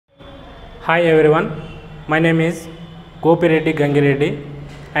Hi everyone, my name is Gopireddy Gangireddy.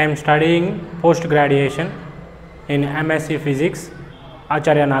 I am studying post-graduation in MSc Physics,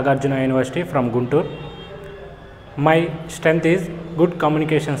 Acharya Nagarjuna University from Guntur. My strength is good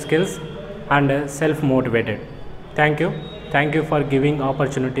communication skills and self-motivated. Thank you for giving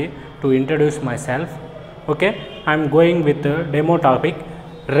opportunity to introduce myself. Okay, I am going with the demo topic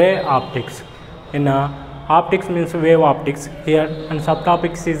ray optics. In optics means wave optics here, and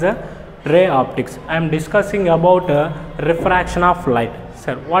subtopics is ray optics. I am discussing about refraction of light.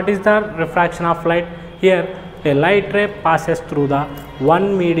 Sir, what is the refraction of light? Here a light ray passes through the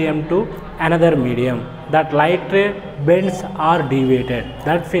one medium to another medium. That light ray bends or deviated.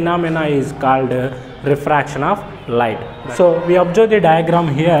 That phenomena is called refraction of light. Right. So we observe the diagram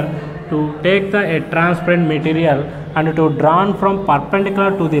here to take a transparent material and to drawn from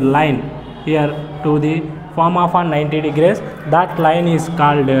perpendicular to the line here to the form of a 90 degrees. That line is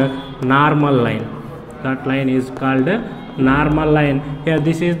called normal line. That line is called normal line. Here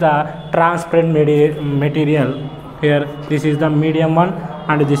this is the transparent material. Here this is the medium 1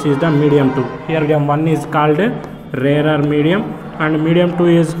 and this is the medium 2. Here medium 1 is called rarer medium and medium 2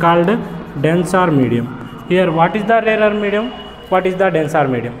 is called denser medium. Here what is the rarer medium? What is the denser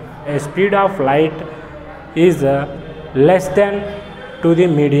medium? A speed of light is less than to the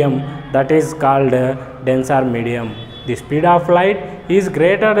medium, that is called denser medium. The speed of light is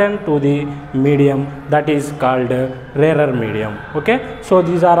greater than to the medium, that is called rarer medium. Okay, so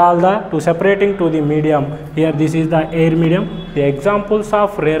these are all the to separating to the medium. Here this is the air medium. The examples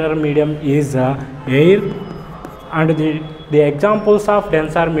of rarer medium is air, and the examples of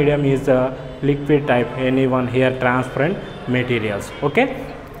denser medium is liquid type, anyone here transparent materials. Okay,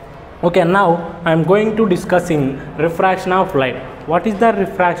 now I am going to discussing refraction of light. What is the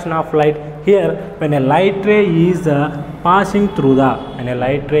refraction of light? Here when a light ray is passing through the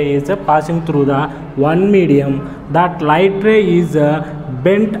one medium, that light ray is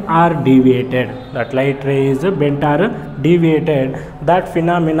bent or deviated. That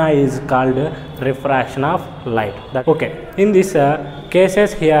phenomena is called refraction of light. Okay, in this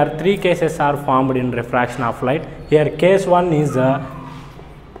cases, here three cases are formed in refraction of light. Here case 1 is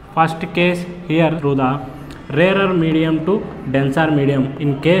first case, here through the rarer medium to denser medium.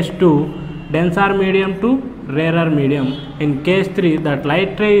 In case 2, denser medium to rarer medium. In case 3, that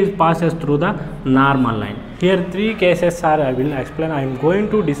light ray passes through the normal line. Here three cases are, I will explain. I am going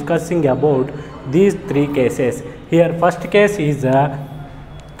to discussing about these three cases. Here first case is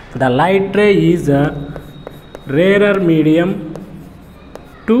the light ray is rarer medium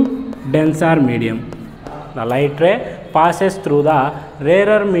to denser medium. The light ray passes through the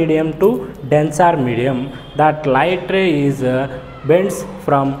rarer medium to denser medium. That light ray is bends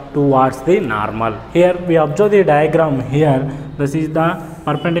from towards the normal. Here we observe the diagram. Here this is the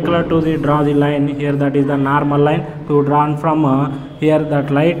perpendicular to the draw the line. Here that is the normal line to drawn from here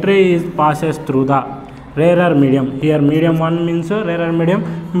that light ray is passes through the rarer medium. Here medium 1 means rarer medium,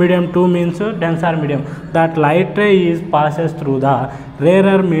 medium 2 means denser medium. That light ray is passes through the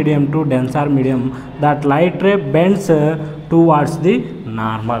rarer medium to denser medium. That light ray bends towards the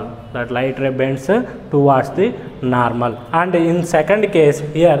normal. And in second case,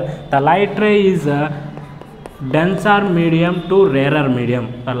 here the light ray is denser medium to rarer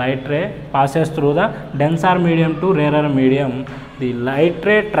medium. The light ray passes through the denser medium to rarer medium. The light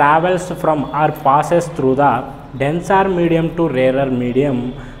ray travels from or passes through the denser medium to rarer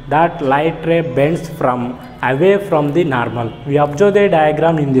medium. That light ray bends from away from the normal. We observe the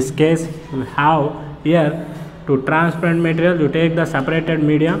diagram. In this case, we have here to transparent material, you take the separated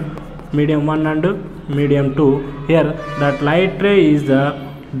medium 1 and medium 2. Here that light ray is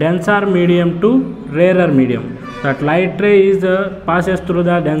denser medium to rarer medium. That light ray is passes through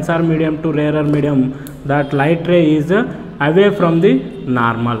the denser medium to rarer medium. That light ray is away from the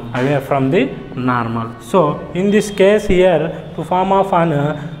normal. So in this case, here to form of an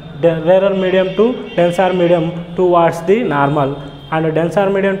rarer medium to denser medium towards the normal, and denser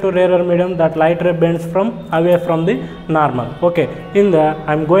medium to rarer medium, that light ray bends from away from the normal. Okay, in the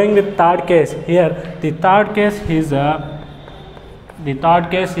I am going with third case. Here the third case is the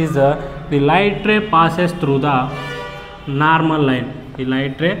light ray passes through the normal line. The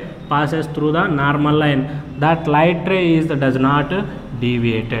light ray passes through the normal line. That light ray does not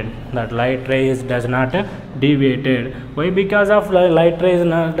deviated. Why? Because of light ray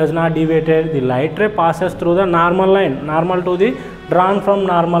does not deviated. The light ray passes through the normal line, normal to the drawn from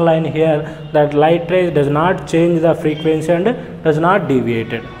normal line. Here that light ray does not change the frequency and does not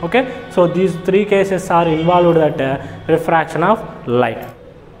deviated. Okay, so these three cases are involved that refraction of light.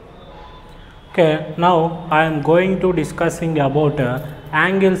 Okay, now I am going to discussing about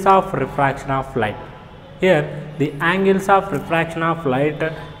angles of refraction of light. Here the angles of refraction of light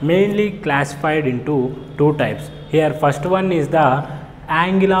mainly classified into two types. Here first one is the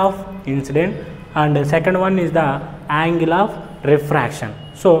angle of incident and the second one is the angle of refraction.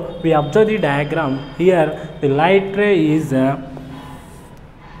 So we observe the diagram. Here the light ray is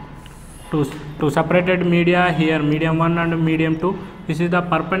two separated media, here medium 1 and medium 2. This is the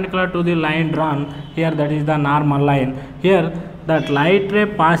perpendicular to the line drawn here, that is the normal line. Here that light ray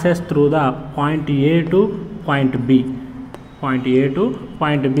passes through the point A to point B. Point A to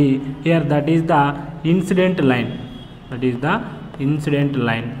point B. Here that is the incident line. That is the incident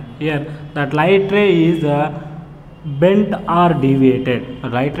line. Here that light ray is bent or deviated. The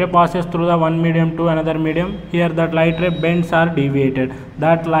light ray passes through the one medium to another medium. Here that light ray bends or deviated.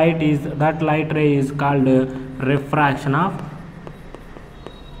 That light ray is called refraction of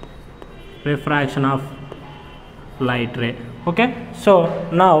light ray. Okay, so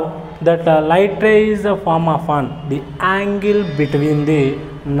now that light ray is a form of the angle between the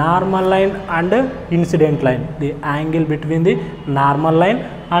normal line and incident line. The angle between the normal line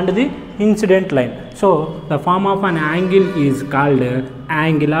and the incident line. So the form of an angle is called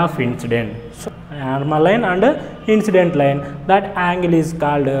angle of incident. So normal line and incident line, that angle is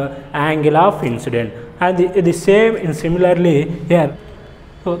called angle of incident. And the same similarly here.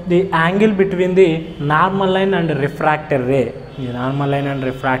 So the angle between the normal line and refracted ray,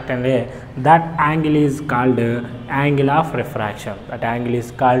 that angle is called angle of refraction. That angle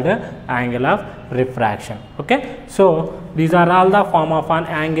is called angle of refraction. Okay, so these are all the form of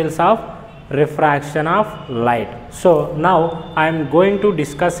angles of refraction of light. So now I am going to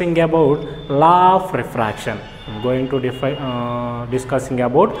discussing about law of refraction. I am going to discussing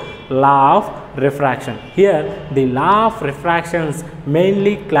about law of refraction. Here the law of refraction is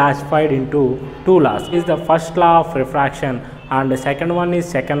mainly classified into two laws. Is the first law of refraction and the second one is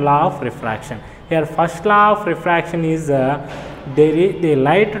second law of refraction. Here first law of refraction is the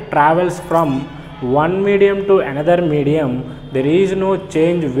light travels from one medium to another medium. There is no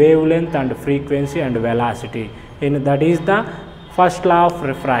change wavelength and frequency and velocity. That is the first law of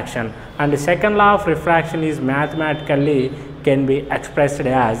refraction. And the second law of refraction is mathematically can be expressed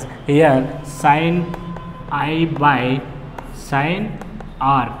as here sin I by sin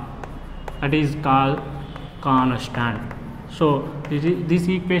R, that is called constant. So this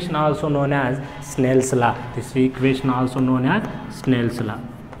equation also known as Snell's law. This equation also known as Snell's law.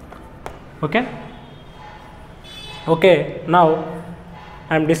 Okay. Okay, now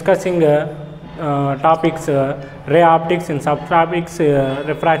I am discussing topics ray optics in subtopics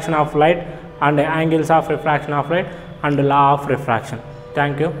refraction of light and angles of refraction of light and law of refraction.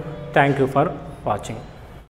 Thank you for watching.